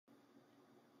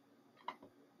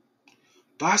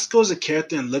Vasco as a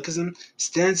character in Lookism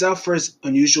stands out for his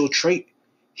unusual trait.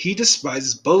 He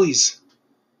despises bullies.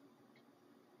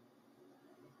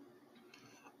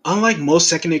 Unlike most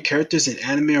secondary characters in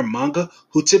anime or manga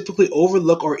who typically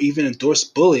overlook or even endorse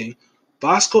bullying,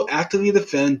 Vasco actively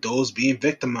defends those being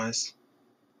victimized.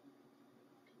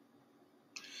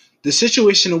 The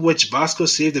situation in which Vasco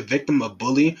saved a victim of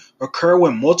bullying occurred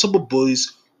when multiple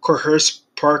bullies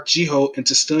coerced Park Jiho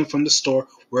into stealing from the store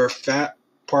where Fat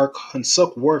Park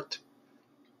Hunsuk worked.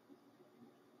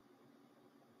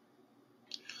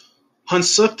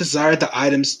 Hunsuk desired the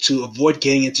items to avoid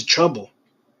getting into trouble.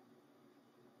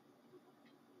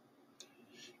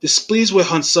 Displeased with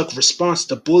Hunsuk's response,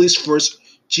 the bullies forced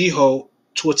Jiho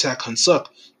to attack Hunsuk,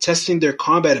 testing their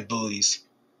combat abilities.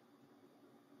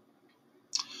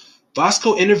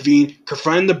 Vasco intervened,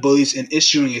 confronting the bullies and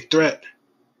issuing a threat.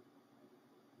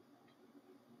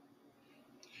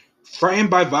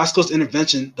 Frightened by Vasco's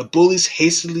intervention, the bullies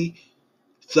hastily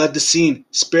fled the scene,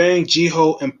 sparing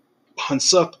Jiho and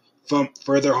Hunsuk from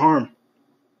further harm.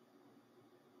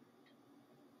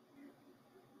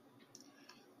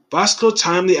 Vasco's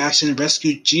timely action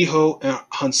rescued Jiho and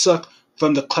Hunsuk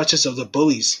from the clutches of the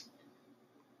bullies.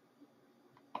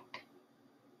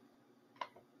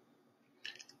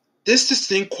 This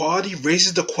distinct quality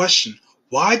raises the question,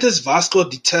 why does Vasco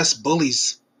detest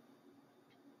bullies?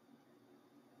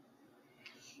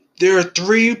 There are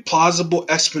three plausible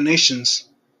explanations.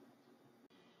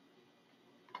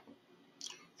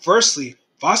 Firstly,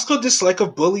 Vasco's dislike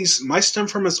of bullies might stem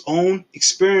from his own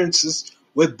experiences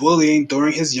with bullying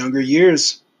during his younger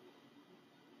years.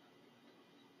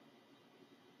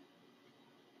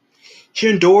 He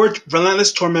endured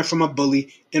relentless torment from a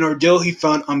bully, an ordeal he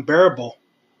found unbearable.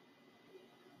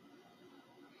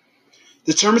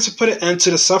 Determined to put an end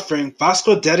to the suffering,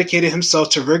 Vasco dedicated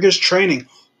himself to rigorous training,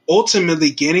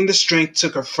 ultimately gaining the strength to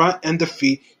confront and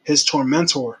defeat his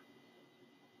tormentor.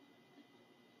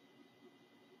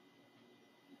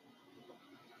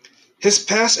 His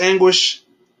past anguish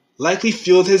likely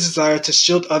fueled his desire to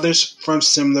shield others from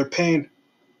similar pain.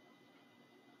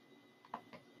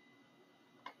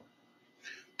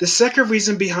 The second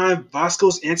reason behind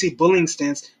Vasco's anti-bullying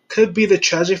stance could be the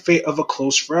tragic fate of a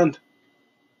close friend.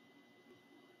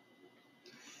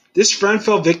 This friend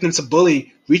fell victim to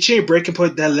bullying, reaching a breaking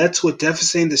point that led to a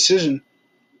devastating decision: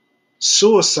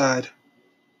 suicide.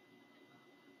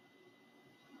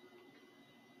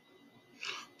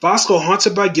 Vasco,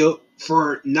 haunted by guilt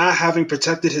for not having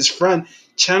protected his friend,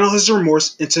 channeled his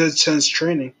remorse into intense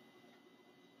training.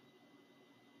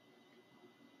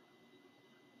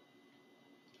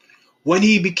 When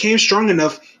he became strong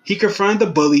enough, he confronted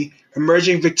the bully,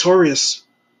 emerging victorious.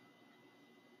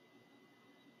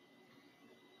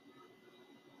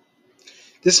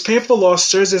 This painful loss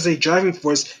serves as a driving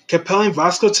force, compelling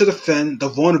Vasco to defend the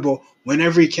vulnerable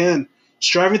whenever he can,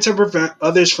 striving to prevent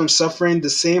others from suffering the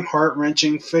same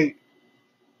heart-wrenching fate.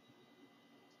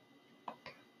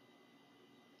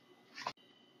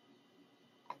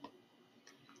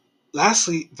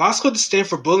 Lastly, Vasco's disdain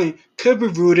for bullying could be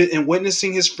rooted in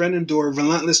witnessing his friend endure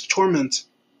relentless torment.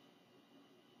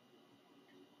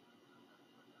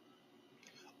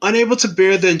 Unable to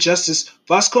bear the injustice,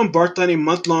 Vasco embarked on a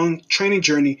month-long training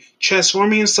journey,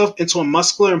 transforming himself into a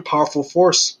muscular and powerful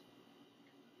force.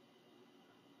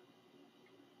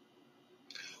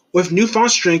 With newfound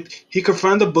strength, he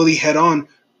confronted the bully head-on,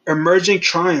 emerging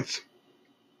triumph.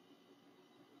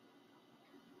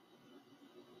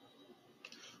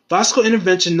 Vasco's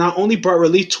intervention not only brought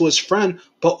relief to his friend,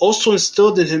 but also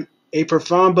instilled in him a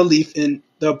profound belief in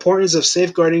the importance of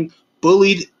safeguarding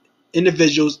bullied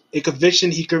individuals, a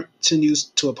conviction he continues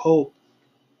to uphold.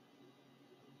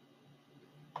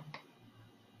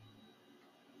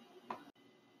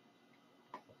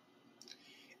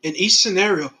 In each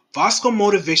scenario, Vasco's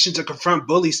motivation to confront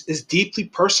bullies is deeply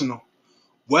personal,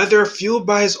 whether fueled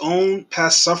by his own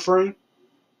past suffering,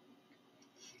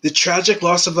 the tragic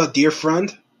loss of a dear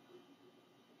friend,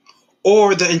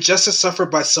 or the injustice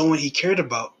suffered by someone he cared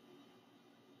about.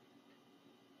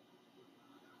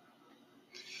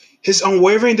 His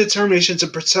unwavering determination to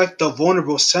protect the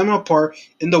vulnerable set him apart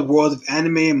in the world of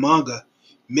anime and manga,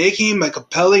 making him a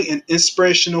compelling and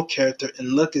inspirational character in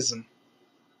Lookism.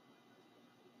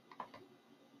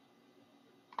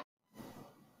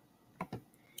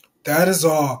 That is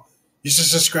all. You should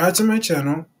subscribe to my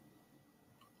channel.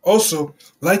 Also,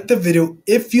 like the video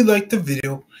if you like the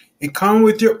video and comment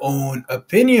with your own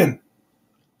opinion.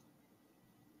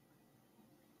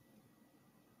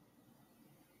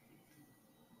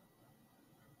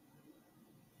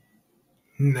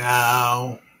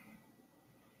 Now,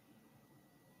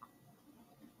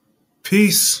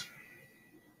 peace.